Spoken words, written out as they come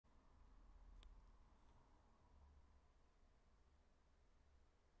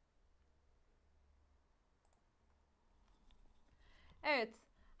Evet,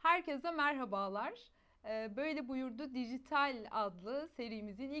 herkese merhabalar. Böyle Buyurdu Dijital adlı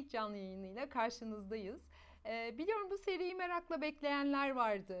serimizin ilk canlı yayınıyla karşınızdayız. Biliyorum bu seriyi merakla bekleyenler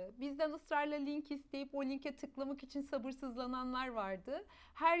vardı. Bizden ısrarla link isteyip o linke tıklamak için sabırsızlananlar vardı.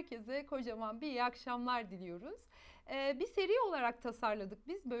 Herkese kocaman bir iyi akşamlar diliyoruz. Bir seri olarak tasarladık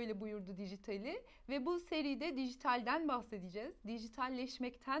biz Böyle Buyurdu Dijital'i ve bu seride dijitalden bahsedeceğiz,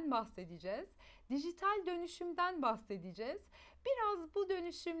 dijitalleşmekten bahsedeceğiz, dijital dönüşümden bahsedeceğiz. Biraz bu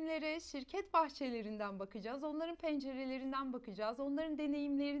dönüşümlere şirket bahçelerinden bakacağız, onların pencerelerinden bakacağız, onların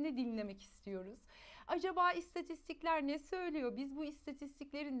deneyimlerini dinlemek istiyoruz. Acaba istatistikler ne söylüyor? Biz bu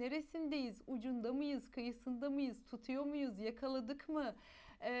istatistiklerin neresindeyiz? Ucunda mıyız, kıyısında mıyız, tutuyor muyuz, yakaladık mı?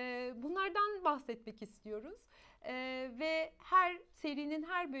 Bunlardan bahsetmek istiyoruz. Ve her serinin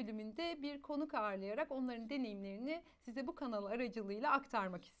her bölümünde bir konuk ağırlayarak onların deneyimlerini size bu kanal aracılığıyla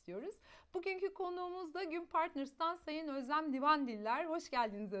aktarmak istiyoruz. Bugünkü konuğumuz da Gün Partners'tan Sayın Özlem Divandiller. Hoş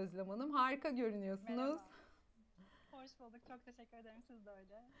geldiniz Özlem Hanım. Harika görünüyorsunuz. Merhaba. Hoş bulduk. Çok teşekkür ederim. Siz de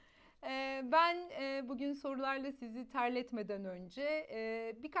öyle. Ben bugün sorularla sizi terletmeden önce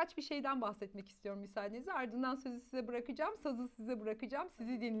birkaç bir şeyden bahsetmek istiyorum müsaadenizle. Ardından sözü size bırakacağım, sazı size bırakacağım. Sizi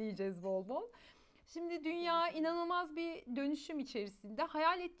Tabii ki. dinleyeceğiz bol bol. Şimdi Tabii dünya ki. inanılmaz bir dönüşüm içerisinde.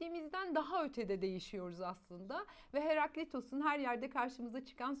 Hayal ettiğimizden daha ötede değişiyoruz aslında. Ve Heraklitos'un her yerde karşımıza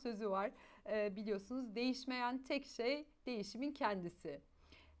çıkan sözü var. Biliyorsunuz değişmeyen tek şey değişimin kendisi.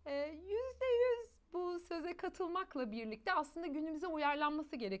 %100 bu söze katılmakla birlikte aslında günümüze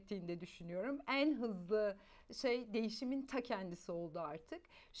uyarlanması gerektiğini de düşünüyorum. En hızlı şey değişimin ta kendisi oldu artık.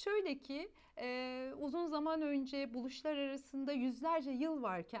 Şöyle ki uzun zaman önce buluşlar arasında yüzlerce yıl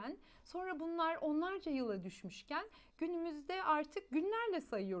varken sonra bunlar onlarca yıla düşmüşken günümüzde artık günlerle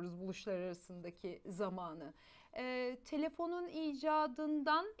sayıyoruz buluşlar arasındaki zamanı. Telefonun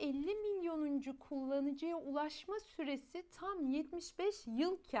icadından 50 milyonuncu kullanıcıya ulaşma süresi tam 75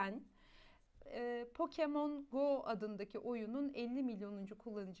 yılken Pokemon Go adındaki oyunun 50 milyonuncu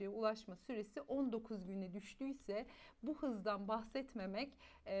kullanıcıya ulaşma süresi 19 güne düştüyse bu hızdan bahsetmemek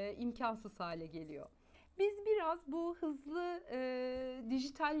imkansız hale geliyor. Biz biraz bu hızlı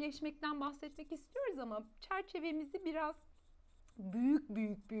dijitalleşmekten bahsetmek istiyoruz ama çerçevemizi biraz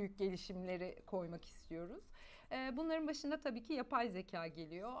büyük gelişimleri koymak istiyoruz. Bunların başında tabii ki yapay zeka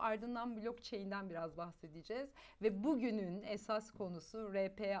geliyor. Ardından blockchain'den biraz bahsedeceğiz ve bugünün esas konusu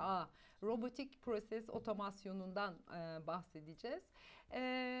RPA, robotik proses otomasyonundan bahsedeceğiz.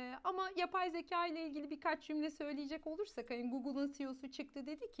 Ama yapay zeka ile ilgili birkaç cümle söyleyecek olursak, hani Google'ın CEO'su çıktı,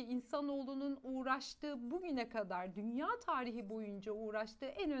 dedi ki insanoğlunun uğraştığı, bugüne kadar dünya tarihi boyunca uğraştığı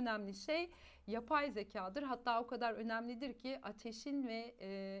en önemli şey yapay zekadır. Hatta o kadar önemlidir ki ateşin ve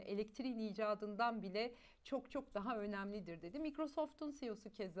elektriğin icadından bile çok daha önemlidir dedi. Microsoft'un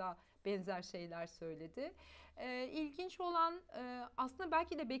CEO'su keza benzer şeyler söyledi. İlginç olan aslında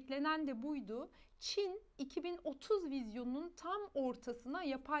belki de beklenen de buydu. Çin 2030 vizyonunun tam ortasına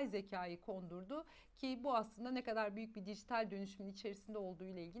yapay zekayı kondurdu ki bu aslında ne kadar büyük bir dijital dönüşümün içerisinde olduğu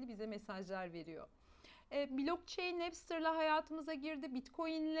ile ilgili bize mesajlar veriyor. Blockchain Napster'la hayatımıza girdi,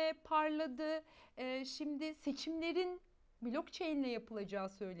 Bitcoin'le parladı. Şimdi seçimlerin blockchain'le yapılacağı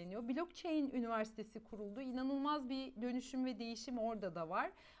söyleniyor. Blockchain üniversitesi kuruldu. İnanılmaz bir dönüşüm ve değişim orada da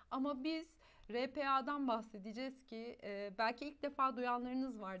var. Ama biz RPA'dan bahsedeceğiz ki belki ilk defa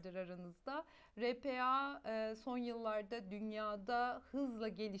duyanlarınız vardır aranızda. RPA son yıllarda dünyada hızla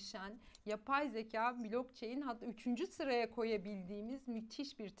gelişen yapay zeka, blockchain, hatta üçüncü sıraya koyabildiğimiz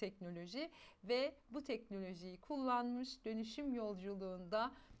müthiş bir teknoloji ve bu teknolojiyi kullanmış, dönüşüm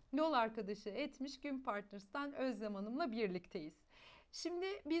yolculuğunda yol arkadaşı etmiş Gün Partners'tan Özlem Hanım'la birlikteyiz. Şimdi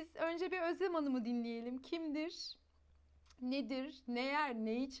biz önce bir Özlem Hanım'ı dinleyelim. Kimdir? Nedir, ne yer,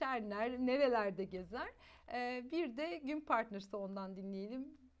 ne içer, nerelerde gezer? Bir de Gün Partners'ı ondan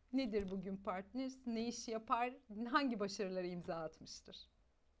dinleyelim. Nedir bu Gün Partners, ne iş yapar, hangi başarıları imza atmıştır?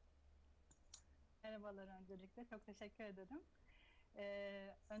 Merhabalar öncelikle. Çok teşekkür ederim.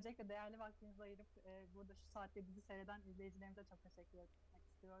 Öncelikle değerli vaktinizi ayırıp burada şu saatte bizi seyreden izleyicilerimize çok teşekkür etmek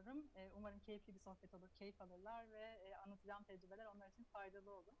istiyorum. Umarım keyifli bir sohbet olur, keyif alırlar ve anlatacağım tecrübeler onlar için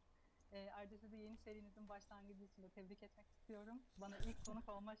faydalı olur. Ayrıca sizi yeni serinizin başlangıcı için de tebrik etmek istiyorum. Bana ilk konuk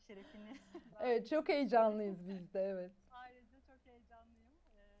olma şerefini Evet, verdiğiniz çok için de heyecanlıyız biz de, evet. ayrıca çok heyecanlıyım.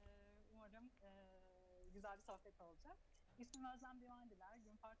 Umarım güzel bir sohbet olacak. İsmim Özlem Divandiler.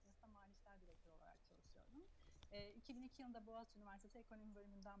 Gün Partners'ta Mali İşler Direktörü olarak çalışıyorum. 2002 yılında Boğaziçi Üniversitesi Ekonomi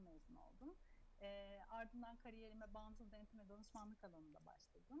Bölümünden mezun oldum. Ardından kariyerime bağımsız denetim ve danışmanlık alanında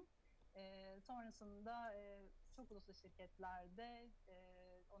başladım. Sonrasında çok uluslu şirketlerde,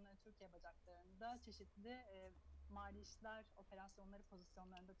 onların Türkiye bacaklarında çeşitli mali işler operasyonları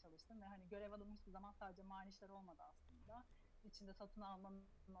pozisyonlarında çalıştım ve hani görev alımı hiçbir zaman sadece mali işler olmadı aslında. içinde satın almanın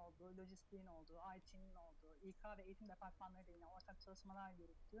olduğu, lojistiğin olduğu, IT'nin olduğu, İK ve eğitim departmanlarıyla yine ortak çalışmalar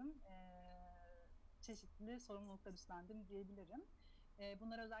yürüttüğüm çeşitli sorumluluklar üstlendim diyebilirim.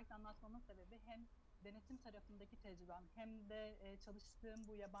 Bunları özellikle anlatmamın sebebi hem denetim tarafındaki tecrübem hem de çalıştığım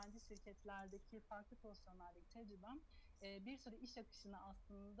bu yabancı şirketlerdeki farklı pozisyonlardaki tecrübem bir sürü iş akışını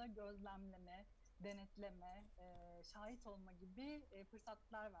aslında gözlemleme, denetleme, şahit olma gibi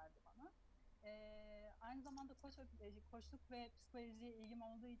fırsatlar verdi bana. Aynı zamanda koçluk ve psikolojiye ilgim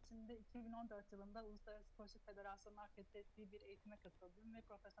olduğu için de 2014 yılında Uluslararası Koçluk Federasyonu'nun akredite bir eğitime katıldım ve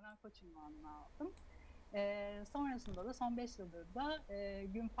profesyonel koç unvanını aldım. Sonrasında da son 5 yıldır da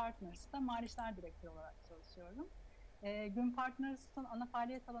Gün Partners'ta mali işler direktörü olarak çalışıyorum. Gün Partners'ın ana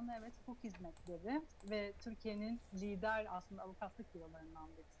faaliyet alanı evet hukuk hizmetleri ve Türkiye'nin lider aslında avukatlık bürolarından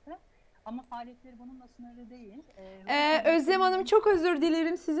birisi. Ama faaliyetleri bununla sınırlı değil. Özlem Hanım çok özür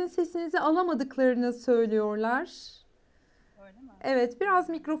dilerim. Sizin sesinizi alamadıklarını söylüyorlar. Öyle mi? Evet, biraz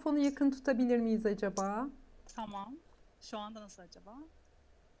mikrofonu yakın tutabilir miyiz acaba? Tamam. Şu anda nasıl acaba?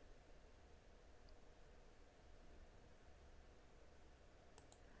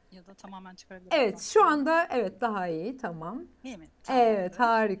 Ya da tamamen çıkarabilirim. Evet, şu anda evet daha iyi. Tamam. İyi mi? Evet, Tamamdır.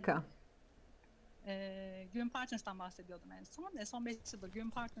 harika. Gün Partners'tan bahsediyordum en son. Son 5 yıldır Gün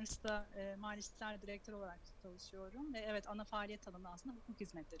Partners'ta mali işler direktörü olarak çalışıyorum. Ve evet ana faaliyet alanı aslında hukuk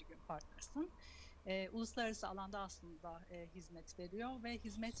hizmetleri Gün Partners'ın. Uluslararası alanda aslında hizmet veriyor ve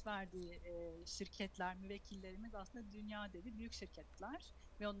hizmet verdiği şirketler, müvekkillerimiz aslında dünya devi büyük şirketler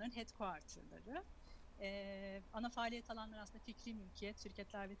ve onların headquarter'ları. Ana faaliyet alanları aslında fikri mülkiyet,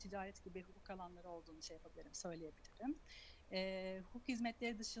 şirketler ve ticaret gibi hukuk alanları olduğunu söyleyebilirim. Hukuk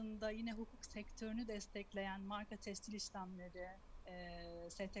hizmetleri dışında yine hukuk sektörünü destekleyen marka tescil işlemleri,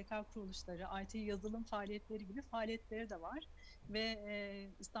 STK kuruluşları, IT yazılım faaliyetleri gibi faaliyetleri de var. Ve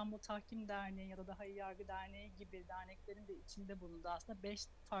İstanbul Tahkim Derneği ya da Daha İyi Yargı Derneği gibi derneklerin de içinde bulunduğu aslında 5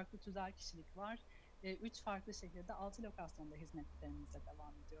 farklı tüzel kişilik var. 3 farklı şehirde 6 lokasyonda hizmetlerimize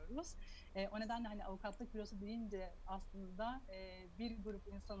devam ediyoruz. O nedenle hani avukatlık bürosu deyince aslında bir grup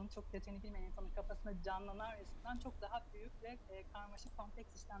insanın, çok detayını bilmeyen insanın kafasında canlanan resimden çok daha büyük ve karmaşık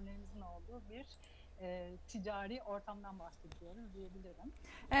kompleks işlemlerimizin olduğu bir ticari ortamdan bahsediyoruz diyebilirim.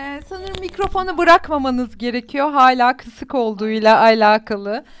 Sanırım mikrofonu bırakmamanız gerekiyor. Hala kısık olduğuyla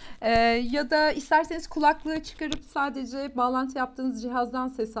alakalı. Ya da isterseniz kulaklığı çıkarıp sadece bağlantı yaptığınız cihazdan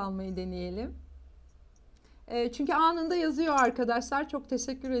ses almayı deneyelim. Çünkü anında yazıyor arkadaşlar. Çok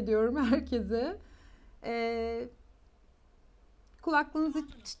teşekkür ediyorum herkese. Kulaklığınızı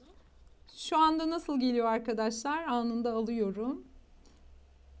şu anda nasıl geliyor arkadaşlar? Anında alıyorum.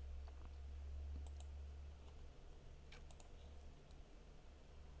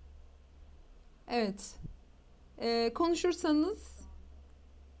 Evet. Konuşursanız.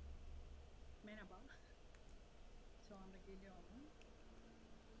 Merhaba. Şu anda geliyor mu?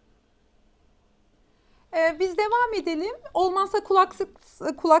 Biz devam edelim. Olmazsa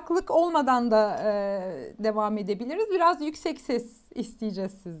kulaklık olmadan da devam edebiliriz. Biraz yüksek ses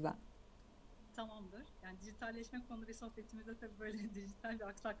isteyeceğiz sizden. Tamamdır. Yani dijitalleşme konulu bir sohbetimizde tabii böyle dijital bir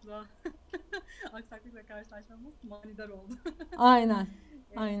aksaklıkla karşılaşmamız manidar oldu. Aynen.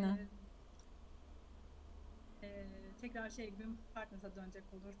 Aynen. Tekrar Gün Partners'a dönecek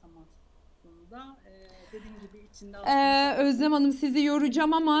olursam aslında dediğim gibi içinde Özlem Hanım sizi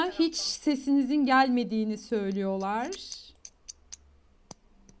yoracağım ama hiç sesinizin gelmediğini söylüyorlar.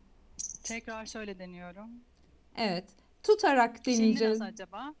 Tekrar şöyle deniyorum. Evet. Tutarak deneyeceğiz. Şimdi nasıl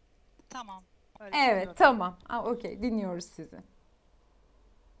acaba? Tamam. Evet, tamam. Okey, dinliyoruz sizi.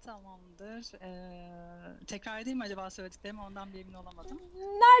 Tamamdır. Tekrar edeyim mi acaba söylediklerimi? Ondan bir emin olamadım.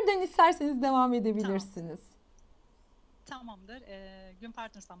 Nereden isterseniz devam edebilirsiniz. Tamamdır. Gün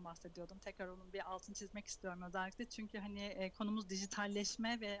Partners'tan bahsediyordum. Tekrar onun bir altını çizmek istiyorum özellikle. Çünkü hani konumuz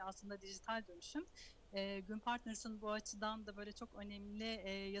dijitalleşme ve aslında dijital dönüşüm. Gün Partners'ın bu açıdan da böyle çok önemli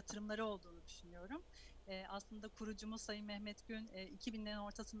yatırımları olduğunu düşünüyorum. Aslında kurucumuz Sayın Mehmet Gün 2000'lerin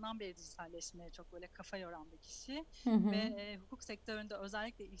ortasından beri dijitalleşmeye çok böyle kafa yoran bir kişi. Ve hukuk sektöründe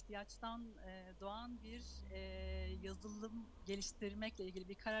özellikle ihtiyaçtan doğan bir yazılım geliştirmekle ilgili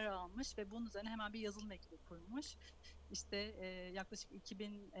bir karar almış ve bunun üzerine hemen bir yazılım ekibi kurmuş. İşte yaklaşık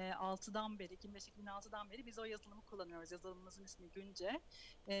 2006'dan beri, 2005-2006'dan beri biz o yazılımı kullanıyoruz. Yazılımımızın ismi Günce.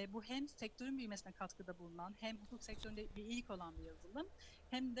 Bu hem sektörün büyümesine katkıda bulunan, hem hukuk sektöründe bir ilk olan bir yazılım,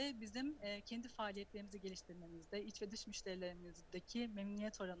 hem de bizim kendi faaliyetlerimizi geliştirmemizde, iç ve dış müşterilerimizdeki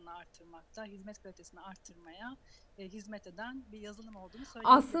memnuniyet oranını arttırmakta, hizmet kalitesini arttırmaya hizmet eden bir yazılım olduğunu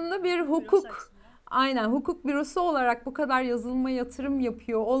söyleyebilirim. Aslında bir hukuk bürosu olarak bu kadar yazılıma yatırım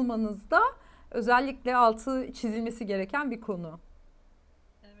yapıyor olmanız da özellikle altı çizilmesi gereken bir konu.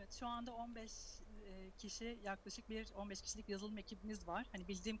 Evet, şu anda 15 kişi, yaklaşık bir 15 kişilik yazılım ekibimiz var. Hani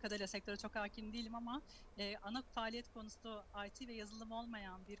bildiğim kadarıyla sektöre çok hakim değilim ama ana faaliyet konusu IT ve yazılım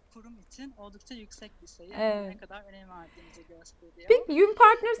olmayan bir kurum için oldukça yüksek bir sayı. Bunun ne Evet. kadar önem verdiğimizi gösteriyor. Peki Yün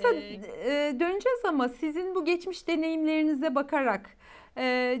Partners'a E, döneceğiz ama sizin bu geçmiş deneyimlerinize bakarak hı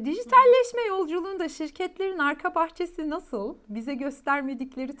hı. dijitalleşme yolculuğunda şirketlerin arka bahçesi nasıl? Bize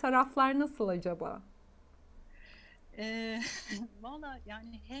göstermedikleri taraflar nasıl acaba? Valla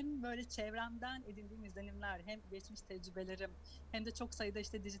yani hem böyle çevremden edindiğim izlenimler, hem geçmiş tecrübelerim, hem de çok sayıda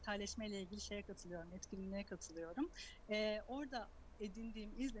işte dijitalleşme ile ilgili şeye katılıyorum, etkinliğe katılıyorum. Orada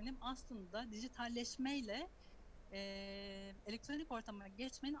edindiğim izlenim aslında dijitalleşmeyle elektronik ortama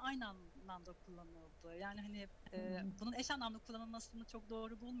geçmenin aynı anlamda kullanıldığı. Yani hani bunun eş anlamlı kullanılmasını çok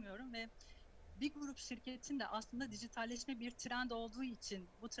doğru bulmuyorum ve bir grup şirketin de aslında dijitalleşme bir trend olduğu için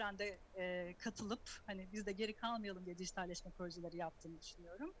bu trende katılıp hani biz de geri kalmayalım diye dijitalleşme projeleri yaptığını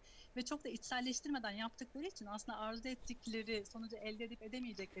düşünüyorum. Ve çok da içselleştirmeden yaptıkları için aslında arzu ettikleri sonucu elde edip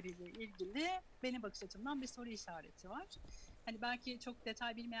edemeyecekleriyle ilgili benim bakış açımdan bir soru işareti var. Hani belki çok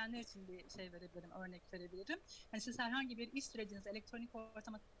detay bilmeyenler için bir şey verebilirim, örnek verebilirim. Hani siz herhangi bir iş sürecinizi elektronik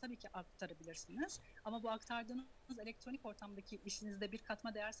ortama tabii ki aktarabilirsiniz. Ama bu aktardığınız elektronik ortamdaki işinizde bir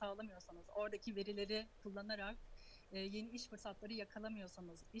katma değer sağlamıyorsanız, oradaki verileri kullanarak yeni iş fırsatları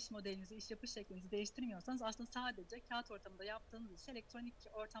yakalamıyorsanız, iş modelinizi, iş yapış şeklinizi değiştirmiyorsanız aslında sadece kağıt ortamında yaptığınız işi elektronik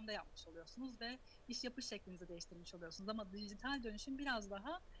ortamda yapmış oluyorsunuz ve iş yapış şeklinizi değiştirmiş oluyorsunuz. Ama dijital dönüşüm biraz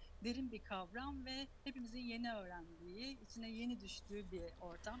daha derin bir kavram ve hepimizin yeni öğrendiği, içine yeni düştüğü bir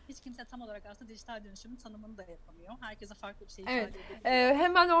ortam. Hiç kimse tam olarak aslında dijital dönüşümün tanımını da yapamıyor. Herkese farklı bir şey Evet, ifade edebiliyor.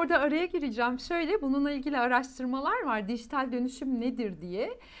 hemen orada araya gireceğim. Şöyle, bununla ilgili araştırmalar var. Dijital dönüşüm nedir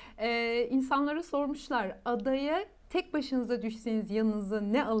diye. İnsanlara sormuşlar, adaya tek başınıza düşseniz yanınıza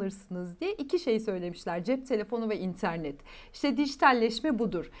ne alırsınız diye 2 şey söylemişler. Cep telefonu ve internet. İşte dijitalleşme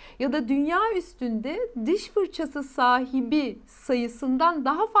budur. Ya da dünya üstünde diş fırçası sahibi sayısından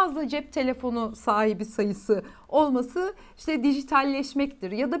daha fazla cep telefonu sahibi sayısı olması işte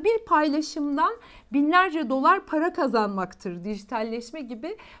dijitalleşmektir. Ya da bir paylaşımdan binlerce dolar para kazanmaktır dijitalleşme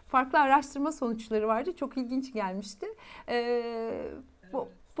gibi farklı araştırma sonuçları vardı. Çok ilginç gelmişti. Evet.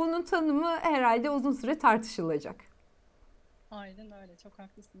 Bunun tanımı herhalde uzun süre tartışılacak. Aynen öyle, çok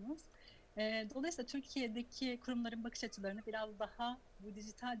haklısınız. Dolayısıyla Türkiye'deki kurumların bakış açılarını biraz daha bu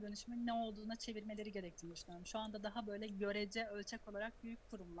dijital dönüşümün ne olduğuna çevirmeleri gerektiğini düşünüyorum. Şu anda daha böyle görece ölçek olarak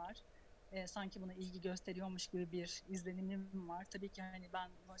büyük kurumlar sanki buna ilgi gösteriyormuş gibi bir izlenimim var. Tabii ki hani ben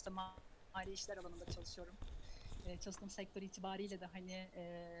sonuçta mali işler alanında çalışıyorum. Çalıştığım sektör itibariyle de hani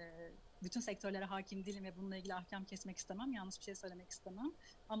bütün sektörlere hakim değilim ve bununla ilgili ahkam kesmek istemem, yanlış bir şey söylemek istemem.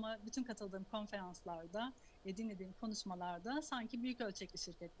 Ama bütün katıldığım konferanslarda, dinlediğim konuşmalarda sanki büyük ölçekli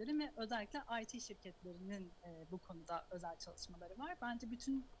şirketlerin ve özellikle IT şirketlerinin bu konuda özel çalışmaları var. Bence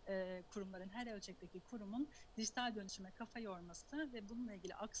bütün kurumların, her ölçekteki kurumun dijital dönüşüme kafa yorması ve bununla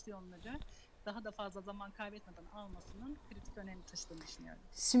ilgili aksiyonları daha da fazla zaman kaybetmeden almasının kritik önem taşıdığını düşünüyorum.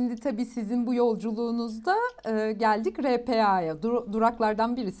 Şimdi tabii sizin bu yolculuğunuzda geldik RPA'ya.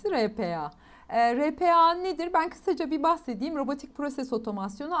 Duraklardan birisi RPA. RPA nedir? Ben kısaca bir bahsedeyim. Robotik proses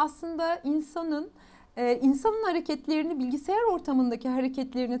otomasyonu aslında insanın hareketlerini, bilgisayar ortamındaki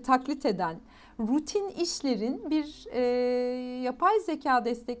hareketlerini taklit eden rutin işlerin bir yapay zeka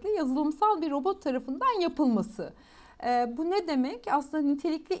destekli yazılımsal bir robot tarafından yapılması. Bu ne demek? Aslında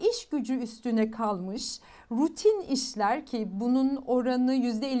nitelikli iş gücü üstüne kalmış rutin işler, ki bunun oranı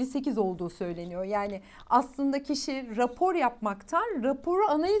 %58 olduğu söyleniyor. Yani aslında kişi rapor yapmaktan raporu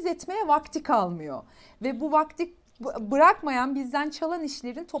analiz etmeye vakti kalmıyor. Ve bu vakti bırakmayan, bizden çalan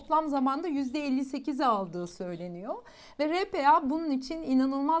işlerin toplam zamanda %58'i aldığı söyleniyor. Ve RPA bunun için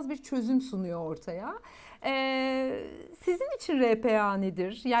inanılmaz bir çözüm sunuyor ortaya. Sizin için RPA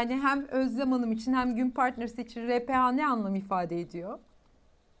nedir? Yani hem Özlem Hanım için hem Gün Partners için RPA ne anlam ifade ediyor?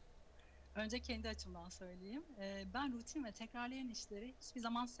 Önce kendi açımdan söyleyeyim. Ben rutin ve tekrarlayan işleri hiçbir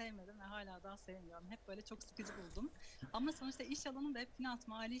zaman sevmedim ve hala daha sevmiyorum. Hep böyle çok sıkıcı buldum. Ama sonuçta iş alanında hep finans,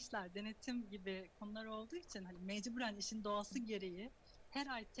 mali işler, denetim gibi konular olduğu için hani mecburen işin doğası gereği her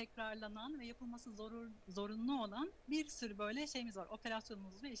ay tekrarlanan ve yapılması zorunlu olan bir sürü böyle şeyimiz var.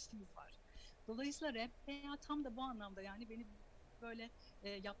 Operasyonumuz ve işimiz var. Dolayısıyla RPA tam da bu anlamda, yani beni böyle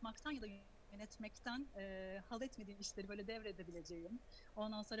yapmaktan ya da yönetmekten haz etmediğim işleri böyle devredebileceğim.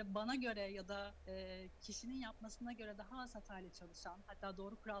 Ondan sonra bana göre ya da kişinin yapmasına göre daha az hatayla çalışan, hatta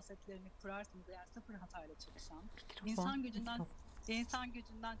doğru kural setlerini kurarsanız eğer sıfır hatayla çalışan, insan gücünden insan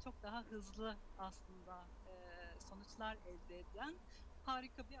gücünden çok daha hızlı aslında sonuçlar elde eden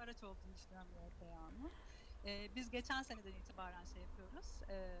harika bir araç olduğunu düşünüyorum RPA'nın. Biz geçen seneden itibaren şey yapıyoruz,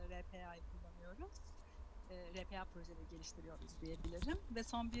 RPA'yı kullanıyoruz. RPA projeleri geliştiriyoruz diyebilirim ve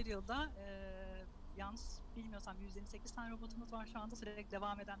son bir yılda yanlış bilmiyorsam 128 tane robotumuz var şu anda. Sürekli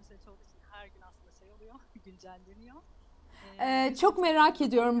devam eden bir süreç olduğu için her gün aslında şey oluyor, güncelleniyor. Çok 128 merak tane robot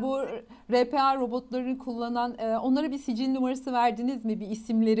ediyorum bu yaptık. RPA robotlarını kullanan onlara bir sicil numarası verdiniz mi? Bir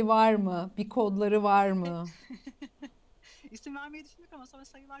isimleri var mı? Bir kodları var E, mı? İsim vermeyi düşündük ama sonra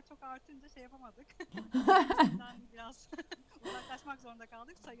sayılar çok artınca şey yapamadık. İsimden biraz uzaklaşmak zorunda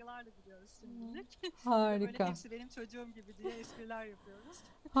kaldık. Sayılarla gidiyoruz şimdilik. Ve böyle Harika. hepsi benim çocuğum gibi diye espriler yapıyoruz.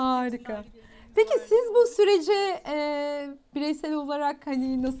 Hepsinin Harika. ayrı bir emeğimiz Peki var siz diye bu onları sürece konuşuyoruz. bireysel olarak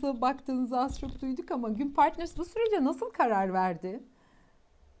hani nasıl baktığınızı az çok duyduk ama Gün Partners bu sürece nasıl karar verdi?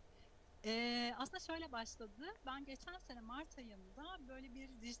 Aslında şöyle başladı. Ben geçen sene Mart ayında böyle bir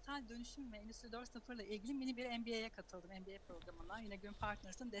dijital dönüşüm ve Endüstri 4.0 ile ilgili mini bir MBA'ye katıldım. MBA programına. Yine Gün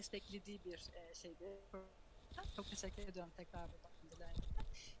Partners'ın desteklediği bir şeydi. Çok teşekkür ediyorum tekrar buradan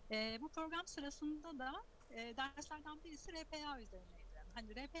kendilerine. Bu program sırasında da derslerden birisi RPA üzerineydi.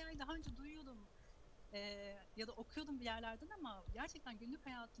 Hani RPA'yı daha önce duyuyordum ya da okuyordum bir yerlerden ama gerçekten günlük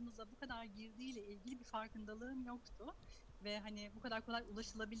hayatımıza bu kadar girdiğiyle ilgili bir farkındalığım yoktu. Ve hani bu kadar kolay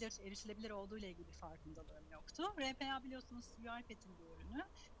ulaşılabilir, erişilebilir olduğu ile ilgili bir farkındalığım yoktu. RPA biliyorsunuz UiPath'in bir ürünü.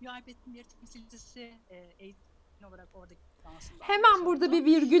 UiPath'in bir temsilcisi eğitim olarak oradaki aslında Hemen burada anlatıyordu.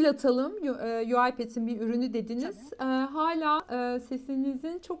 bir virgül atalım. UiPath'in bir ürünü Tabii. dediniz. Hala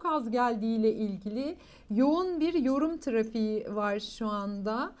sesinizin çok az geldiğiyle ilgili yoğun bir yorum trafiği var şu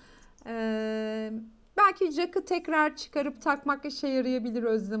anda. E, Belki jack'ı tekrar çıkarıp takmak işe yarayabilir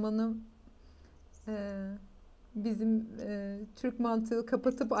Özlem Hanım. E, Bizim Türk mantığı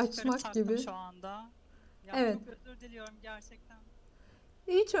kapatıp Çıkarıp açmak taktım gibi. şu anda. Ya Evet, çok özür diliyorum gerçekten.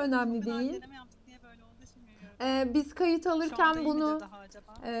 hiç O önemli kadar değil. deneme yaptık niye böyle oldu bilmiyorum. Biz kayıt Şu anda alırken iyi midir bunu daha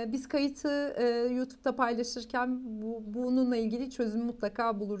acaba? biz kayıtı YouTube'da paylaşırken bununla ilgili çözüm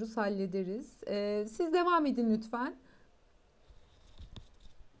mutlaka buluruz, hallederiz. Siz devam edin lütfen.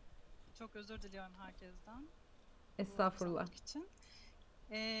 Çok özür diliyorum herkesten bu Estağfurullah. aksaklık için.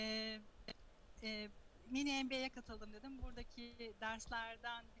 Ee, e, Mini MBA'ye katıldım dedim. Buradaki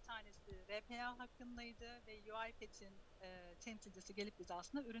derslerden bir tanesi RPA hakkındaydı ve UiPath'in temsilcisi gelip bize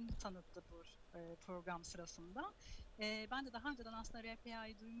aslında ürünü tanıttı bu program sırasında. Ben de daha önceden aslında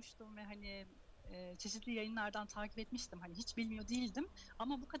RPA'yı duymuştum ve hani çeşitli yayınlardan takip etmiştim. Hani hiç bilmiyor değildim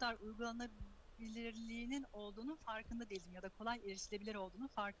ama bu kadar uygulanabilirliğinin olduğunun farkında değildim ya da kolay erişilebilir olduğunun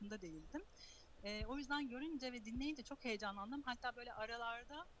farkında değildim. O yüzden görünce ve dinleyince çok heyecanlandım. Hatta böyle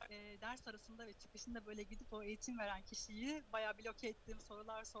aralarda ders arasında ve çıkışında böyle gidip o eğitim veren kişiyi bayağı bloke ettim,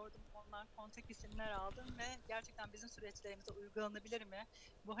 sorular sordum, ondan kontak isimler aldım ve gerçekten bizim süreçlerimize uygulanabilir mi?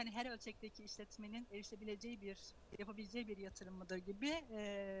 Bu hani her ölçekteki işletmenin erişebileceği yapabileceği bir yatırım mıdır gibi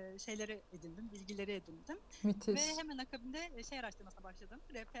şeyleri edindim, bilgileri edindim. Ve Müthiş. hemen akabinde şey araştırmasına başladım.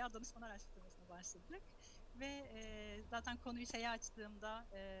 RPA danışman araştırmasına başladık. Ve zaten konuyu şeye açtığımda,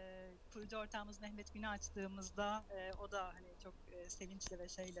 kurucu ortağımız Mehmet Gün'ü açtığımızda o da hani çok sevinçle ve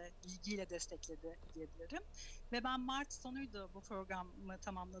şeyle, ilgiyle destekledi diyebilirim. Ve ben Mart sonuydu bu programı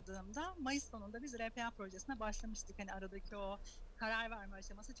tamamladığımda. Mayıs sonunda biz RPA projesine başlamıştık. Hani aradaki o karar verme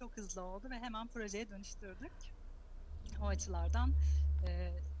aşaması çok hızlı oldu ve hemen projeye dönüştürdük. O açılardan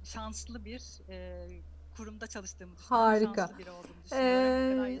şanslı bir kurumda çalıştığımı düşünüyorum. Harika. Şanslı biri olduğumu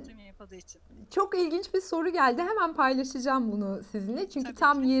düşünüyorum. Bu kadar Ee, yatırım yapıldığı için. Çok ilginç bir soru geldi. Hemen paylaşacağım bunu sizinle. Çünkü Tabii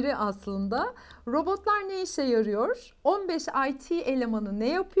tam ki. yeri aslında. Robotlar ne işe yarıyor? 15 IT elemanı ne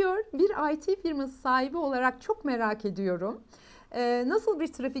yapıyor? Bir IT firması sahibi olarak çok merak ediyorum. Nasıl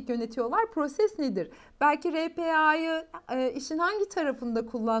bir trafik yönetiyorlar? Proses nedir? Belki RPA'yı işin hangi tarafında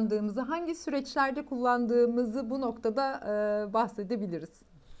kullandığımızı, hangi süreçlerde kullandığımızı bu noktada bahsedebiliriz.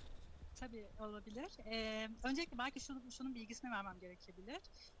 Tabii olabilir. Öncelikle belki şunun bilgisini vermem gerekebilir.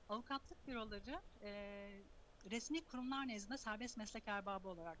 Avukatlık büroları resmi kurumlar nezdinde serbest meslek erbabı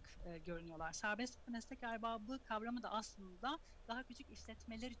olarak görünüyorlar. Serbest meslek erbabı kavramı da aslında daha küçük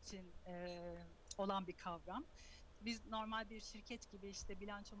işletmeler için olan bir kavram. Biz normal bir şirket gibi işte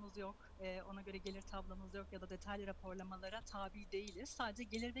bilançomuz yok, ona göre gelir tablomuz yok ya da detaylı raporlamalara tabi değiliz. Sadece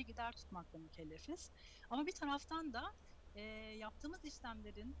gelir ve gider tutmakla mükellefiz. Ama bir taraftan da yaptığımız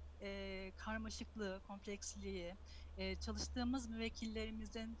işlemlerin karmaşıklığı, kompleksliği, çalıştığımız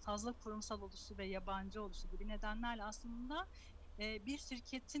müvekkillerimizin fazla kurumsal oluşu ve yabancı oluşu gibi nedenlerle aslında bir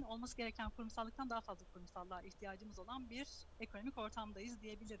şirketin olması gereken kurumsallıktan daha fazla kurumsallığa ihtiyacımız olan bir ekonomik ortamdayız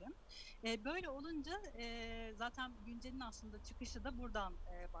diyebilirim. Böyle olunca zaten Güncel'in aslında çıkışı da buradan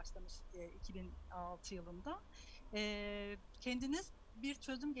başlamış 2006 yılında. Kendiniz bir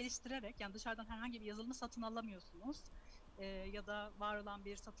çözüm geliştirerek, yani dışarıdan herhangi bir yazılımı satın alamıyorsunuz. ya da var olan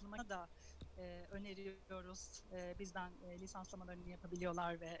bir satılıma da öneriyoruz. Bizden lisanslamalarını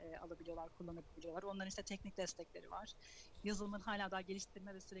yapabiliyorlar ve alabiliyorlar, kullanabiliyorlar. Onların işte teknik destekleri var. Yazılımın hala daha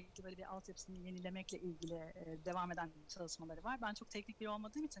geliştirme ve sürekli böyle bir altyapısını yenilemekle ilgili devam eden çalışmaları var. Ben çok teknik biri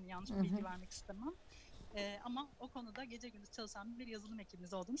olmadığım için yanlış bir bilgi vermek istemem. Ama o konuda gece gündüz çalışan bir yazılım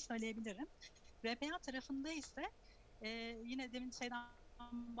ekibimiz olduğunu söyleyebilirim. RPA tarafında ise yine demin şeyden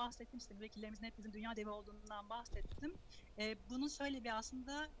bahsettim, işte müvekkillerimizin hep bizim dünya devi olduğundan bahsettim. Bunun şöyle bir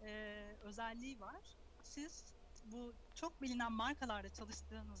aslında özelliği var. Siz bu çok bilinen markalarda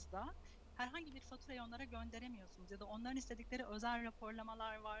çalıştığınızda herhangi bir faturayı onlara gönderemiyorsunuz ya da onların istedikleri özel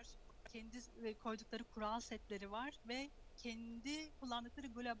raporlamalar var, kendi koydukları kural setleri var ve kendi kullandıkları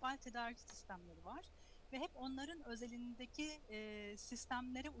global tedarik sistemleri var. Ve hep onların özelindeki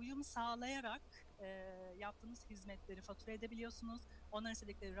sistemlere uyum sağlayarak yaptığınız hizmetleri fatura edebiliyorsunuz. Onların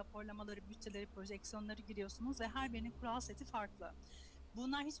istedikleri raporlamaları, bütçeleri, projeksiyonları giriyorsunuz ve her birinin kural seti farklı.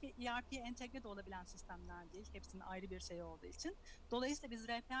 Bunlar hiçbir ERP'ye entegre de olabilen sistemler değil. Hepsinin ayrı bir şey olduğu için. Dolayısıyla biz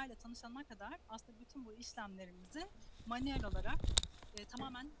RPA ile tanışana kadar aslında bütün bu işlemlerimizi manuel olarak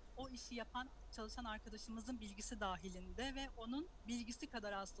tamamen o işi yapan çalışan arkadaşımızın bilgisi dahilinde ve onun bilgisi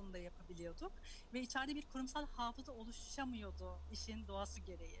kadar aslında yapabiliyorduk. Ve içeride bir kurumsal hafıza oluşamıyordu işin doğası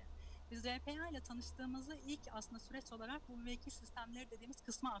gereği. Biz RPA ile tanıştığımızda ilk aslında süreç olarak bu müvekkil sistemleri dediğimiz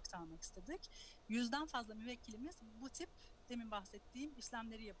kısma aktarmak istedik. 100'den fazla müvekkilimiz bu tip demin bahsettiğim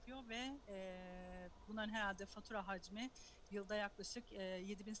işlemleri yapıyor ve bunların herhalde fatura hacmi yılda yaklaşık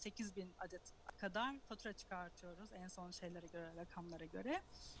 7.000-8.000 adet kadar fatura çıkartıyoruz en son şeylere göre, rakamlara göre.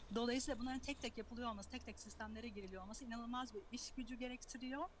 Dolayısıyla bunların tek tek yapılıyor olması, tek tek sistemlere giriliyor olması inanılmaz bir iş gücü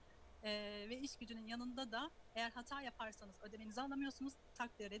gerektiriyor. Ve iş gücünün yanında da eğer hata yaparsanız ödemenizi alamıyorsunuz,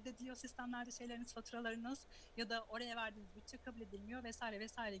 takdir reddediliyor sistemlerde şeyleriniz, faturalarınız ya da oraya verdiğiniz bütçe kabul edilmiyor vesaire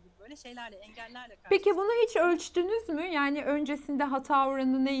vesaire gibi böyle şeylerle, engellerle Peki bunu hiç karşılaşıyorsunuz. ölçtünüz mü? Yani öncesinde hata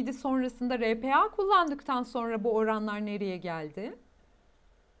oranı neydi? Sonrasında RPA kullandıktan sonra bu oranlar nereye geldi?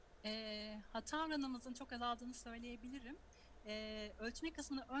 Hata oranımızın çok azaldığını söyleyebilirim. Ölçme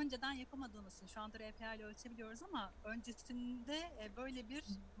kısmını önceden yapamadığımız için şu anda RPA ile ölçebiliyoruz ama öncesinde böyle bir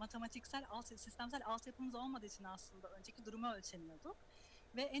matematiksel, sistemsel altyapımız olmadığı için aslında önceki durumu ölçemiyorduk.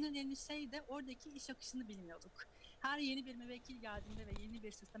 Ve en önemli şey de oradaki iş akışını bilmiyorduk. Her yeni bir müvekkil geldiğinde ve yeni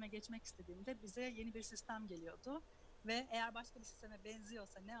bir sisteme geçmek istediğinde bize yeni bir sistem geliyordu. Ve eğer başka bir sisteme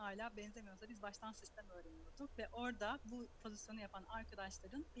benziyorsa ne âlâ, benzemiyorsa biz baştan sistem öğreniyorduk. Ve orada bu pozisyonu yapan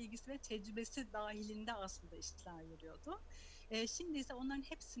arkadaşların bilgisi ve tecrübesi dahilinde aslında işler yürüyordu. Şimdi ise onların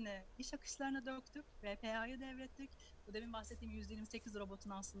hepsini iş akışlarına döktük, RPA'yı devrettik. Bu demin bahsettiğim 128 robotun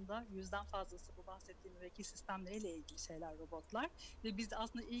aslında 100'den fazlası bu bahsettiğim müvekkil sistemleriyle ilgili şeyler, robotlar. Ve biz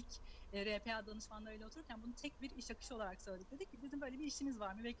aslında ilk RPA danışmanlarıyla otururken bunu tek bir iş akışı olarak söyledik. Dedik ki bizim böyle bir işimiz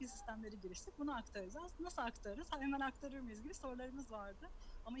var, müvekkil sistemleri giriştik, bunu aktaracağız. Nasıl aktarırız? Hemen aktarır mıyız gibi sorularımız vardı.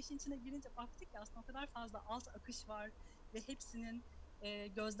 Ama işin içine girince baktık ki aslında o kadar fazla alt akış var ve hepsinin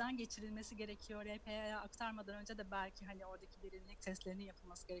gözden geçirilmesi gerekiyor. RPA'ya aktarmadan önce de belki hani oradaki verimlilik testlerinin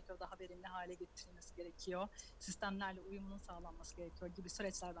yapılması gerekiyor. Daha verimli hale getirilmesi gerekiyor. Sistemlerle uyumunun sağlanması gerekiyor gibi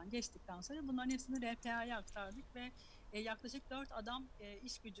süreçlerden geçtikten sonra bunların hepsini RPA'ya aktardık ve yaklaşık 4 adam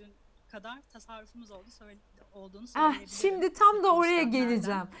iş gücün kadar tasarrufumuz olduğunu söyleyebilirim. Şimdi tam da Sırf bu oraya işlemlerden.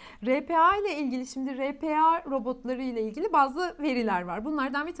 geleceğim. RPA ile ilgili, şimdi RPA robotları ile ilgili bazı veriler var.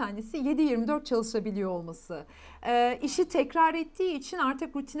 Bunlardan bir tanesi 7/24 çalışabiliyor olması. İşi tekrar ettiği için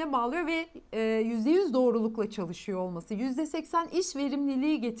artık rutine bağlıyor ve %100 doğrulukla çalışıyor olması. %80 iş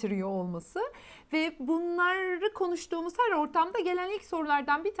verimliliği getiriyor olması. Ve bunları konuştuğumuz her ortamda gelen ilk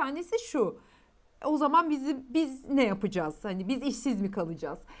sorulardan bir tanesi şu: o zaman biz ne yapacağız? Hani biz işsiz mi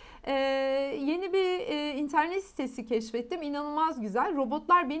kalacağız? Yeni bir internet sitesi keşfettim. İnanılmaz güzel.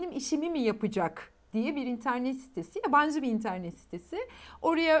 Robotlar benim işimi mi yapacak diye bir internet sitesi. Yabancı bir internet sitesi.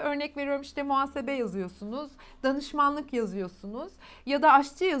 Oraya örnek veriyorum, işte muhasebe yazıyorsunuz, danışmanlık yazıyorsunuz ya da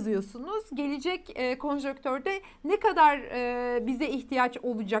aşçı yazıyorsunuz. Gelecek konjonktörde ne kadar bize ihtiyaç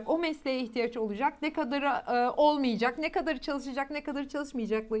olacak, o mesleğe ihtiyaç olacak, ne kadarı olmayacak, ne kadarı çalışacak, ne kadarı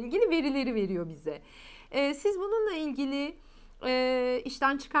çalışmayacakla ilgili verileri veriyor bize. Siz bununla ilgili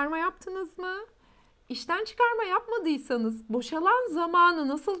işten çıkarma yaptınız mı? İşten çıkarma yapmadıysanız boşalan zamanı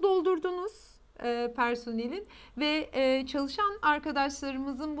nasıl doldurdunuz personelin ve çalışan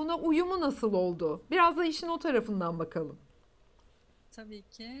arkadaşlarımızın buna uyumu nasıl oldu? Biraz da işin o tarafından bakalım. Tabii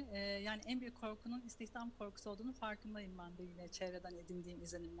ki. Yani en büyük korkunun istihdam korkusu olduğunu farkındayım ben de yine çevreden edindiğim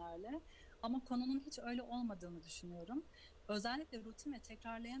izlenimlerle. Ama konunun hiç öyle olmadığını düşünüyorum. Özellikle rutin ve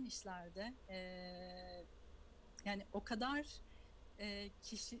tekrarlayan işlerde yani o kadar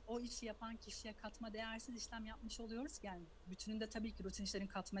o işi yapan kişiye katma değersiz işlem yapmış oluyoruz. Yani bütününde tabii ki rutin işlerin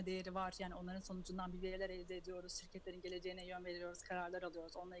katma değeri var. Yani onların sonucundan bir veriler elde ediyoruz. Şirketlerin geleceğine yön veriyoruz, kararlar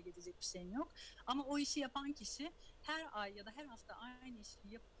alıyoruz. Onunla ilgili diyecek bir şeyim yok. Ama o işi yapan kişi her ay ya da her hafta aynı işi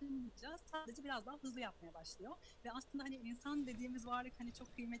yapınca sadece biraz daha hızlı yapmaya başlıyor. Ve aslında hani insan dediğimiz varlık hani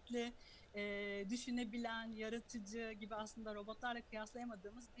çok kıymetli, düşünebilen, yaratıcı gibi aslında robotlarla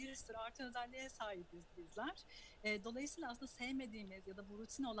kıyaslayamadığımız bir sürü artı özelliğe sahibiz bizler. Dolayısıyla aslında sevmediğimiz ya da bu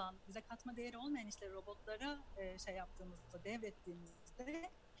rutin olan, bize katma değeri olmayan işleri robotlara şey yaptığımızda, devrettiğimizde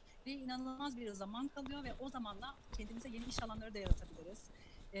bir inanılmaz bir zaman kalıyor ve o zamanla kendimize yeni iş alanları da yaratabiliriz.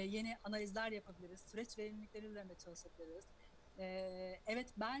 Yeni analizler yapabiliriz, süreç verimlilikleri üzerinde çalışabiliriz.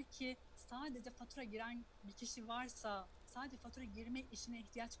 Evet, belki sadece fatura giren bir kişi varsa sadece fatura girme işine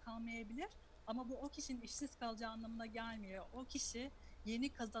ihtiyaç kalmayabilir. Ama bu o kişinin işsiz kalacağı anlamına gelmiyor. O kişi yeni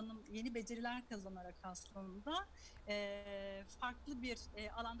kazanım, yeni beceriler kazanarak aslında farklı bir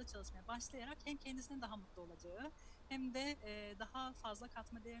alanda çalışmaya başlayarak hem kendisinin daha mutlu olacağı hem de daha fazla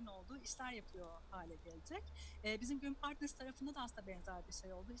katma değerinin olduğu işler yapıyor hale gelecek. Bizim Gün Partners tarafında da aslında benzer bir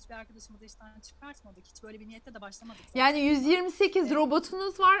şey oldu. Hiçbir arkadaşımızı işten çıkartmadık. Hiç böyle bir niyette de başlamadık Yani zaten buna. 128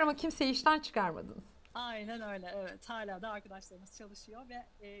 robotunuz var ama kimseyi işten çıkarmadınız. Aynen öyle, evet. Hala da arkadaşlarımız çalışıyor ve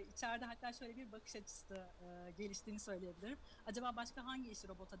içeride hatta şöyle bir bakış açısı geliştiğini söyleyebilirim. Acaba başka hangi işi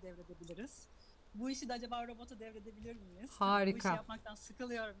robota devredebiliriz? Bu işi de acaba robota devredebilir miyiz? Hani bu işi Harika. yapmaktan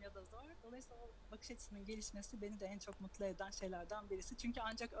sıkılıyorum ya da zor. Dolayısıyla o bakış açısının gelişmesi beni de en çok mutlu eden şeylerden birisi. Çünkü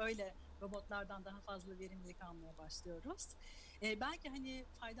ancak öyle robotlardan daha fazla verimlilik almaya başlıyoruz. Belki hani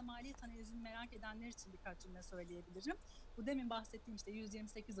fayda maliyet analizini merak edenler için birkaç cümle söyleyebilirim. Bu demin bahsettiğim işte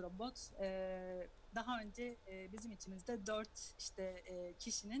 128 robot daha önce bizim içimizde 4 işte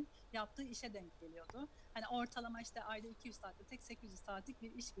kişinin yaptığı işe denk geliyordu. Hani ortalama işte ayda 200 saatte tek 800 saatlik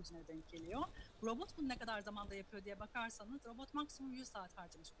bir iş gücüne denk geliyor. Robot bunu ne kadar zamanda yapıyor diye bakarsanız robot maksimum 100 saat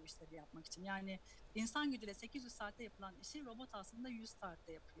harcamış bu işleri yapmak için. Yani insan gücüyle 800 saatte yapılan işi robot aslında 100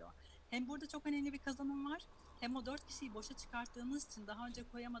 saatte yapıyor. Hem burada çok önemli bir kazanım var. Hem o 4 kişiyi boşa çıkarttığınız için daha önce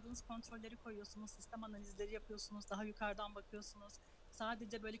koyamadığınız kontrolleri koyuyorsunuz, sistem analizleri yapıyorsunuz, daha yukarıdan bakıyorsunuz.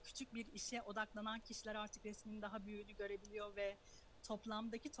 Sadece böyle küçük bir işe odaklanan kişiler artık resmin daha büyüğünü görebiliyor ve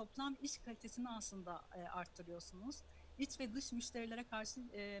toplam iş kalitesini aslında arttırıyorsunuz. İç ve dış müşterilere karşı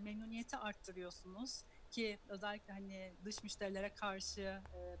memnuniyeti arttırıyorsunuz ki özellikle hani dış müşterilere karşı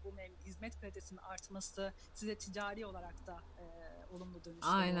bu hizmet kalitesinin artması size ticari olarak da olumlu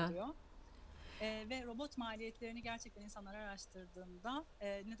dönüşleri Aynen. oluyor. Ve robot maliyetlerini gerçekten insanlar araştırdığında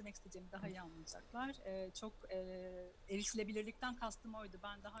ne demek isteyeceğimi daha iyi anlayacaklar. Çok erişilebilirlikten kastım oydu.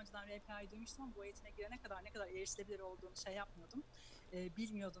 Ben daha önceden RPA'yı duymuştum ama bu eğitime girene kadar ne kadar erişilebilir olduğunu şey yapmıyordum.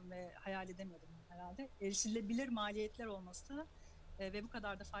 Bilmiyordum ve hayal edemiyordum herhalde. Erişilebilir maliyetler olması ve bu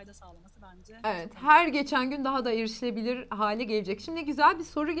kadar da fayda sağlaması bence Evet, çok her önemli. geçen gün daha da erişilebilir hale gelecek. Şimdi güzel bir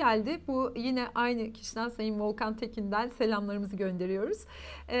soru geldi. Bu yine aynı kişiden Sayın Volkan Tekin'den selamlarımızı gönderiyoruz.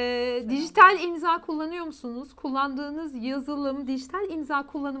 Dijital Selamlar. imza kullanıyor musunuz? Kullandığınız yazılım dijital imza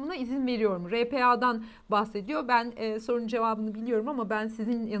kullanımına izin veriyor mu? RPA'dan bahsediyor. Ben sorunun cevabını biliyorum ama ben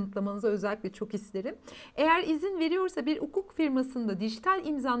sizin yanıtlamanızı özellikle çok isterim. Eğer izin veriyorsa bir hukuk firmasında dijital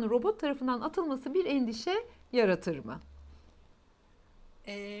imzanın robot tarafından atılması bir endişe yaratır mı?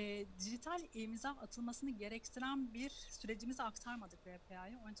 Dijital imza atılmasını gerektiren bir sürecimizi aktarmadık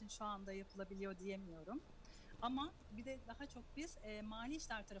RPA'ya. Onun için şu anda yapılabiliyor diyemiyorum. Ama bir de daha çok biz mali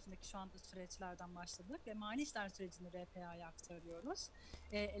işler tarafındaki şu anda süreçlerden başladık ve mali işler sürecini RPA'ya aktarıyoruz.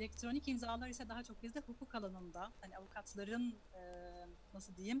 Elektronik imzalar ise daha çok bizde hukuk alanında, hani avukatların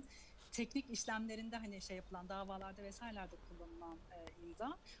nasıl diyeyim, teknik işlemlerinde hani şey yapılan davalarda vesairelerde kullanılan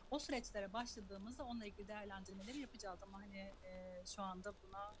imza. O süreçlere başladığımızda onunla ilgili değerlendirmeleri yapacağız ama hani şu anda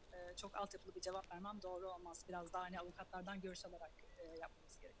buna çok altyapılı bir cevap vermem doğru olmaz. Biraz daha hani avukatlardan görüş alarak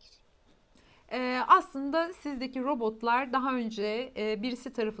yapmamız gerekir. Aslında sizdeki robotlar daha önce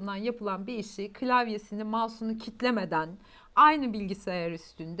birisi tarafından yapılan bir işi klavyesini, mouse'unu kitlemeden aynı bilgisayar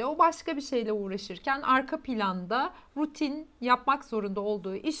üstünde o başka bir şeyle uğraşırken arka planda rutin yapmak zorunda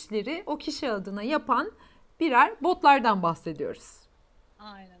olduğu işleri o kişi adına yapan birer botlardan bahsediyoruz.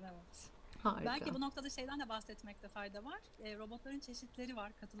 Aynen, evet. Belki Harika. bu noktada şeyden de bahsetmekte fayda var. Robotların çeşitleri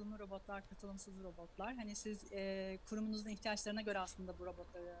var. Katılımlı robotlar, katılımsız robotlar. Hani siz kurumunuzun ihtiyaçlarına göre aslında bu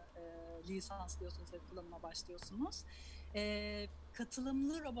robotları lisanslıyorsunuz ve kullanıma başlıyorsunuz.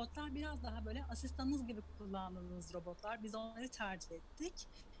 Katılımlı robotlar biraz daha böyle asistanınız gibi kullandığınız robotlar. Biz onları tercih ettik.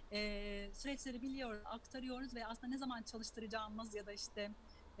 Süreçleri biliyoruz, aktarıyoruz ve aslında ne zaman çalıştıracağımız ya da işte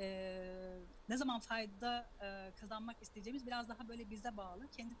ne zaman fayda kazanmak isteyeceğimiz biraz daha böyle bize bağlı.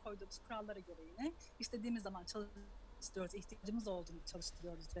 Kendi koyduğumuz kurallara göre yine istediğimiz zaman çalıştırabiliyoruz. çalıştırıyoruz. İhtiyacımız olduğunu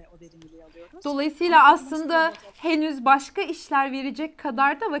çalıştırıyoruz ve o verimliliği alıyoruz. Dolayısıyla Ama kullanışlı aslında robot henüz başka işler verecek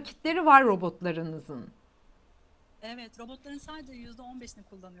kadar da vakitleri var robotlarınızın. Evet, robotların sadece %15'ini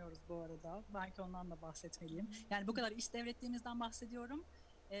kullanıyoruz bu arada. Belki ondan da bahsetmeliyim. Yani bu kadar iş devrettiğimizden bahsediyorum.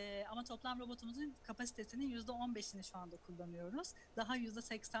 Ama toplam robotumuzun kapasitesinin %15'ini şu anda kullanıyoruz. Daha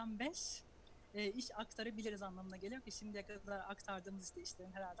 %85 iş aktarabiliriz anlamına geliyor ki şimdiye kadar aktardığımız işte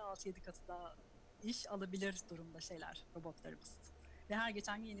işlerin herhalde 6-7 katı daha iş alabilir durumda şeyler, robotlarımız. Ve her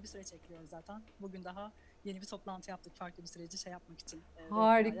geçen gün yeni bir süreç ekliyoruz zaten. Bugün daha yeni bir toplantı yaptık farklı bir süreci şey yapmak için, RPA'ya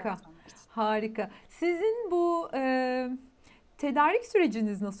Harika, aktarmak için. harika. Sizin bu tedarik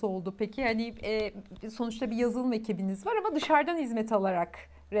süreciniz nasıl oldu peki? Hani sonuçta bir yazılım ekibiniz var ama dışarıdan hizmet alarak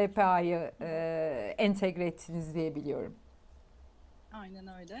RPA'yı entegre ettiniz diye biliyorum. Aynen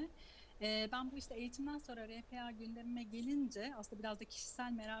öyle. Ben bu işte eğitimden sonra RPA gündemime gelince aslında biraz da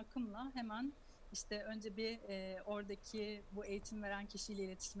kişisel merakımla hemen işte önce bir oradaki bu eğitim veren kişiyle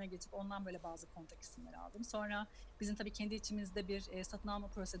iletişime geçip ondan böyle bazı kontak isimleri aldım. Sonra bizim tabii kendi içimizde bir satın alma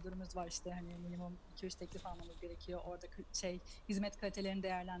prosedürümüz var işte hani minimum 2-3 teklif almamız gerekiyor. Orada hizmet kalitelerini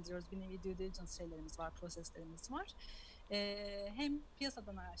değerlendiriyoruz. Bir nevi due diligence şeylerimiz var, proseslerimiz var. Hem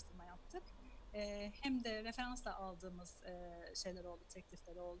piyasadan araştırma yaptık. Hem de referansla aldığımız şeyler oldu,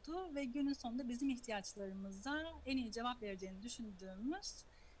 teklifler oldu ve günün sonunda bizim ihtiyaçlarımıza en iyi cevap vereceğini düşündüğümüz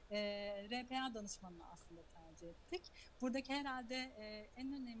RPA danışmanını aslında tercih ettik. Buradaki herhalde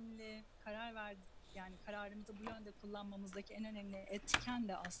en önemli yani kararımızı bu yönde kullanmamızdaki en önemli etken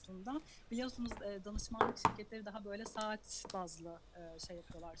de aslında biliyorsunuz danışmanlık şirketleri daha böyle saat bazlı şey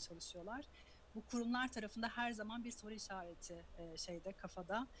yapıyorlar, çalışıyorlar. Bu kurumlar tarafında her zaman bir soru işareti şeyde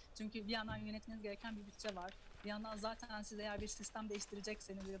kafada. Çünkü bir yandan yönetmeniz gereken bir bütçe var. Bir yandan zaten siz eğer bir sistem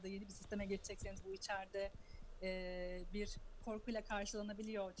değiştirecekseniz ya da yeni bir sisteme geçecekseniz bu içeride bir korkuyla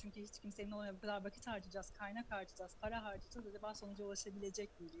karşılanabiliyor. Çünkü hiç kimsenin olmuyor bu kadar vakit harcayacağız, kaynak harcayacağız, para harcayacağız. Acaba sonuca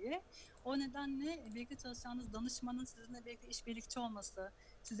ulaşabilecek mi diye. O nedenle birlikte çalışacağınız danışmanın sizinle birlikte işbirlikçi olması,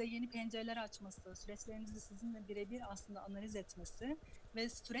 size yeni pencereler açması, süreçlerinizi sizinle birebir aslında analiz etmesi ve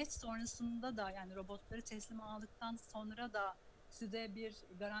süreç sonrasında da yani robotları teslim aldıktan sonra da size bir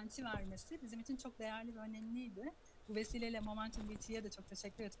garanti vermesi bizim için çok değerli ve önemliydi. Bu vesileyle Momentum BT'ye de çok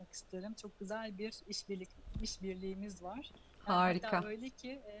teşekkür etmek isterim. Çok güzel bir işbirliğimiz var. Yani hatta Harika. öyle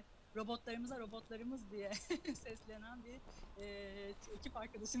ki robotlarımıza robotlarımız diye seslenen bir ekip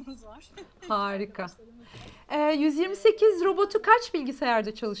arkadaşımız var. Ekip Harika. arkadaşlarımız var. 128 O robotu nedenle kaç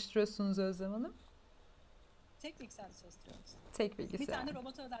bilgisayarda çalıştırıyorsunuz Özlem Hanım? tek bilgisayarda çalıştırıyoruz. Tek Bir bilgisayar. tane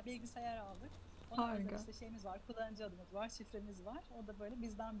robota özel bilgisayar aldık. Ona özel Harika. işte şeyimiz var, kullanıcı adımız var, şifremiz var. O da böyle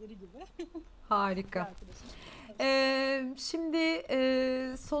bizden biri gibi bir Harika. arkadaşımız çalıştırıyor.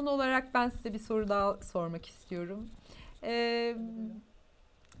 Şimdi son olarak ben size bir soru daha sormak istiyorum. Ee, Tabii buyurun.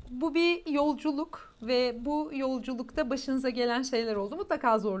 Bu bir yolculuk ve bu yolculukta başınıza gelen şeyler oldu.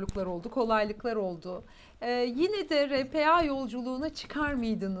 Mutlaka zorluklar oldu, kolaylıklar oldu. Yine de RPA yolculuğuna çıkar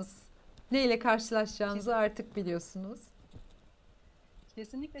mıydınız? Neyle karşılaşacağınızı Kesin, artık biliyorsunuz.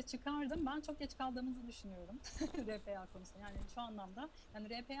 kesinlikle çıkardım. Ben çok geç kaldığımızı düşünüyorum RPA konusunda. Yani şu anlamda yani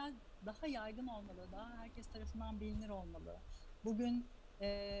RPA daha yaygın olmalı, daha herkes tarafından bilinir olmalı. Bugün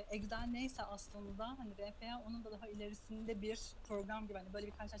Excel neyse aslında hani RPA onun da daha ilerisinde bir program gibi. Hani böyle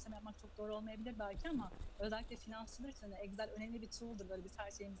bir karşılaştırma yapmak çok doğru olmayabilir belki ama özellikle finansçılar için hani Excel önemli bir tool'dur. Böyle biz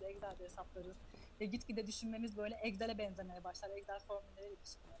her şeyimizi Excel'de hesaplarız. Ve gitgide düşünmemiz böyle Excel'e benzemeye başlar. Excel formülleriyle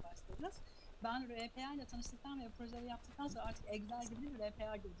düşünmeye başlarız. Ben RPA ile tanıştıktan ve projeleri yaptıktan sonra artık Excel gibi değil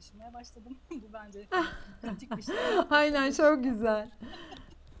RPA gibi düşünmeye başladım. Bu bence hani kritik bir şey. Herkeste Aynen, çok geçiyor. güzel.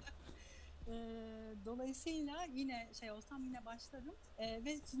 Dolayısıyla yine şey olsam yine başlarım.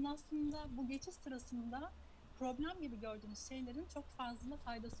 Ve sizin aslında bu geçiş sırasında problem gibi gördüğünüz şeylerin çok fazla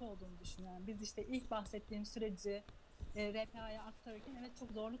faydası olduğunu düşünüyorum. Biz işte ilk bahsettiğim süreci RPA'ya aktarırken evet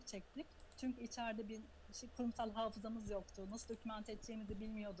çok zorluk çektik. Çünkü içeride bir kurumsal hafızamız yoktu. Nasıl dokümante edeceğimizi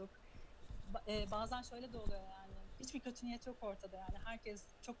bilmiyorduk. Bazen şöyle de oluyor yani hiçbir kötü niyet yok ortada yani herkes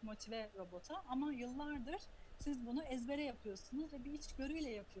çok motive robota ama yıllardır siz bunu ezbere yapıyorsunuz ve bir içgörüyle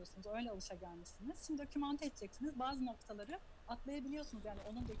yapıyorsunuz öyle alışagelmişsiniz. Şimdi dokümante edeceksiniz bazı noktaları atlayabiliyorsunuz yani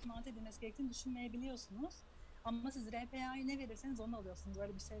onun dokümante edilmesi gerektiğini düşünmeyebiliyorsunuz. Ama siz RPA'yı ne verirseniz onu alıyorsunuz.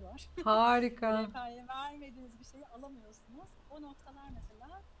 Öyle bir şey var. Harika. RPA'ya vermediğiniz bir şeyi alamıyorsunuz. O noktalar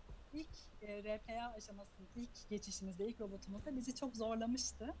mesela ilk RPA aşamasının ilk geçişimizde, ilk robotumuzda bizi çok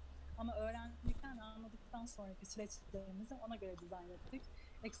zorlamıştı. Ama öğrendikten ve anladıktan sonraki süreçlerimizi ona göre dizayn ettik.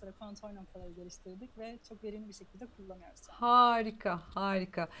 ekstra kontrol noktaları geliştirdik ve çok verimli bir şekilde kullanıyoruz şu anda. Harika,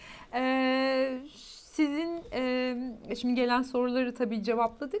 harika. Sizin şimdi gelen soruları tabii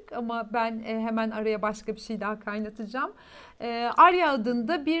cevapladık ama ben hemen araya başka bir şey daha kaynatacağım. Arya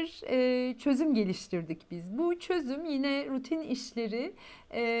adında bir çözüm geliştirdik biz. Bu çözüm yine rutin işleri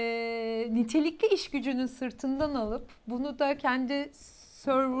nitelikli iş gücünün sırtından alıp bunu da kendi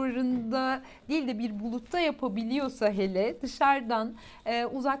serverında değil de bir bulutta yapabiliyorsa, hele dışarıdan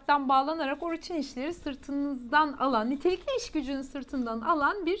uzaktan bağlanarak o rutin işleri sırtınızdan alan, nitelikli iş gücünün sırtından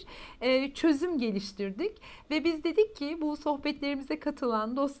alan bir çözüm geliştirdik. Ve biz dedik ki bu sohbetlerimize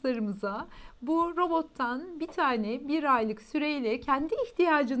katılan dostlarımıza bu robottan bir tane 1 aylık süreyle kendi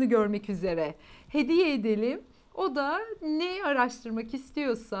ihtiyacını görmek üzere hediye edelim. O da neyi araştırmak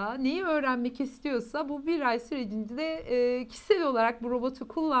istiyorsa, neyi öğrenmek istiyorsa bu 1 ay sürecinde kişisel olarak bu robotu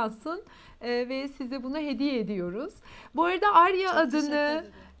kullansın ve size bunu hediye ediyoruz. Bu arada Arya Çok teşekkür adını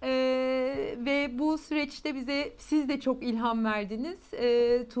ederim. ve bu süreçte bize siz de çok ilham verdiniz.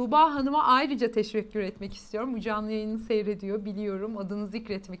 Tuğba Hanım'a ayrıca teşekkür etmek istiyorum. Bu canlı yayını seyrediyor, biliyorum. Adını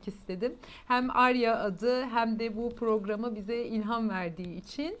zikretmek istedim. Hem Arya adı hem de bu programa bize ilham verdiği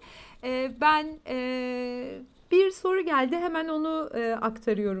için. Ben bir soru geldi, hemen onu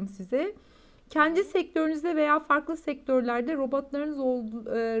aktarıyorum size. Kendi sektörünüzde veya farklı sektörlerde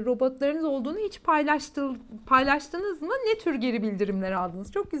robotlarınız olduğunu hiç paylaştınız mı? Ne tür geri bildirimler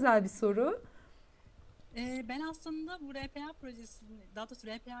aldınız? Çok güzel bir soru. Ben aslında bu RPA projesini, daha doğrusu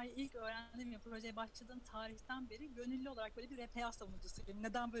RPA'yı ilk öğrendiğim ve projeye başladığım tarihten beri gönüllü olarak böyle bir RPA savunucusuyum.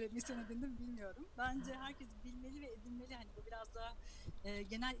 Neden böyle bir misyon edindim bilmiyorum. Bence herkes bilmeli ve edinmeli. Hani bu biraz da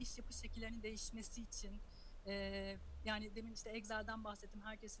genel iş yapış şekillerinin değişmesi için. Yani demin işte Excel'den bahsettim.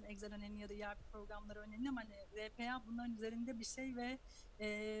 Herkesin Excel önemli ya da diğer programları önemli ama hani RPA bunların üzerinde bir şey ve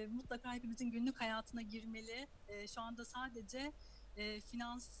mutlaka hepimizin günlük hayatına girmeli. Şu anda sadece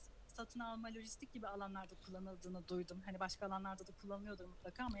finans, satın alma, lojistik gibi alanlarda kullanıldığını duydum. Hani başka alanlarda da kullanılıyordur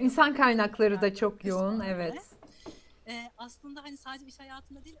mutlaka ama en İnsan azından en kaynakları da temel çok yoğun, kısmı öyle. evet. Aslında hani sadece iş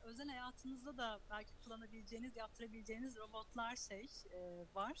hayatında değil, özel hayatınızda da belki kullanabileceğiniz, yaptırabileceğiniz robotlar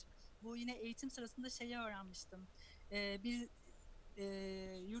var. Bu yine eğitim sırasında şeyi öğrenmiştim. Bir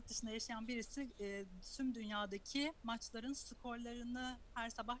yurt dışında yaşayan birisi tüm dünyadaki maçların skorlarını her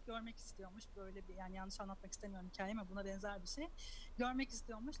sabah görmek istiyormuş. Böyle bir, yani yanlış anlatmak istemiyorum hikayeyi ama buna benzer bir şey. Görmek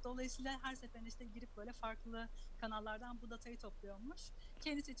istiyormuş. Dolayısıyla her seferinde işte girip böyle farklı kanallardan bu datayı topluyormuş.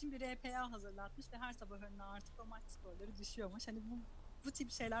 Kendisi için bir RPA hazırlatmış ve her sabah önüne artık o maç skorları düşüyormuş. Hani bu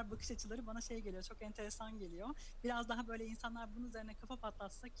tip şeyler, bakış açıları bana şey geliyor, çok enteresan geliyor. Biraz daha böyle insanlar bunun üzerine kafa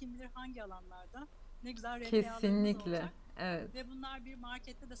patlatsa kim bilir hangi alanlarda ne güzel RPA'larımız Kesinlikle. olacak. Evet. Ve bunlar bir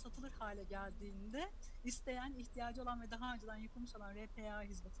markette de satılır hale geldiğinde isteyen, ihtiyacı olan ve daha önceden yapılmış olan RPA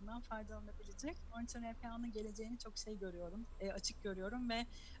hizmetinden faydalanabilecek. Onun için RPA'nın geleceğini çok görüyorum, açık görüyorum ve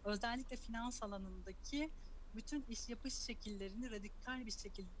özellikle finans alanındaki bütün iş yapış şekillerini radikal bir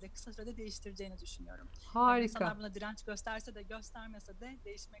şekilde kısa sürede değiştireceğini düşünüyorum. Yani Harika. insanlar buna direnç gösterse de göstermese de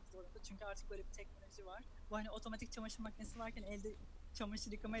değişmek zorunda. Çünkü artık böyle bir teknoloji var. Bu hani otomatik çamaşır makinesi varken elde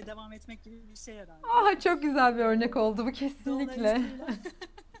çamaşır yıkamaya devam etmek gibi bir şey herhalde. Çok güzel bir örnek oldu bu, kesinlikle. Dolayısıyla hepimiz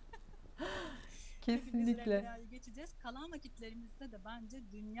Kesinlikle. RPA'yı geçeceğiz. Kalan vakitlerimizde de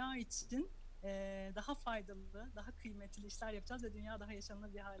bence dünya için daha faydalı, daha kıymetli işler yapacağız ve dünya daha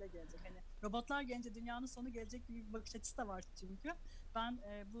yaşanılır bir hale gelecek. Hani robotlar gelince dünyanın sonu gelecek gibi bir bakış açısı da var çünkü. Ben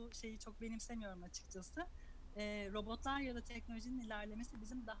bu şeyi çok benimsemiyorum açıkçası. Robotlar ya da teknolojinin ilerlemesi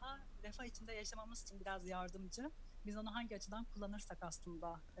bizim daha refah içinde yaşamamız için biraz yardımcı. Biz onu hangi açıdan kullanırsak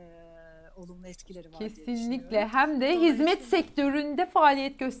aslında olumlu etkileri var diye Kesinlikle. düşünüyorum. Hem de hizmet Dolayısıyla sektöründe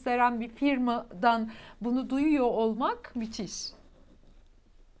faaliyet gösteren bir firmadan bunu duyuyor olmak müthiş.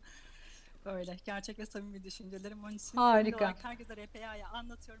 öyle. Gerçek ve samimi düşüncelerim. Onun için gönüllü Harika. olarak herkese RPA'yı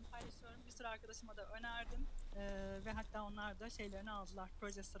anlatıyorum, paylaşıyorum. Bir sürü arkadaşıma da önerdim. Ve hatta onlar da şeylerini aldılar,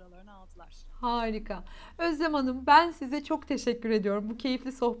 proje sıralarını aldılar. Harika. Özlem Hanım, ben size çok teşekkür ediyorum bu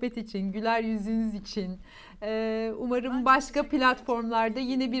keyifli sohbet için, güler yüzünüz için. Umarım Ben çok başka teşekkür ederim. Çok platformlarda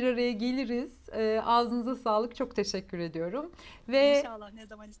yine keyifliydi. bir araya geliriz. Ağzınıza sağlık. Çok teşekkür ediyorum. Ve İnşallah ne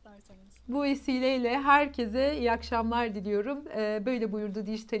zaman isterseniz. bu vesileyle herkese iyi akşamlar diliyorum. Böyle buyurdu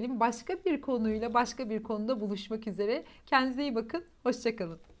Dijital'in başka bir konuyla, başka bir konuda buluşmak üzere. Kendinize iyi bakın. Hoşça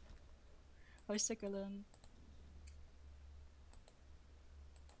kalın. Hoşçakalın.